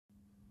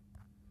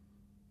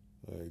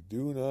I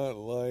do not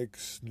like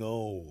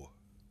snow.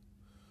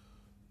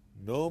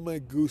 No me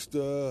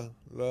gusta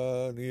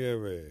la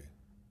nieve.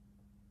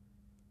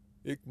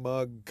 Ich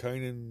mag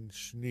keinen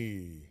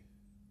Schnee.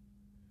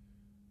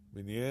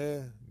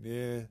 Mnie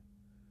nie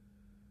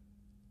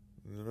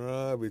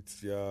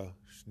nравится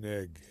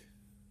śnieg.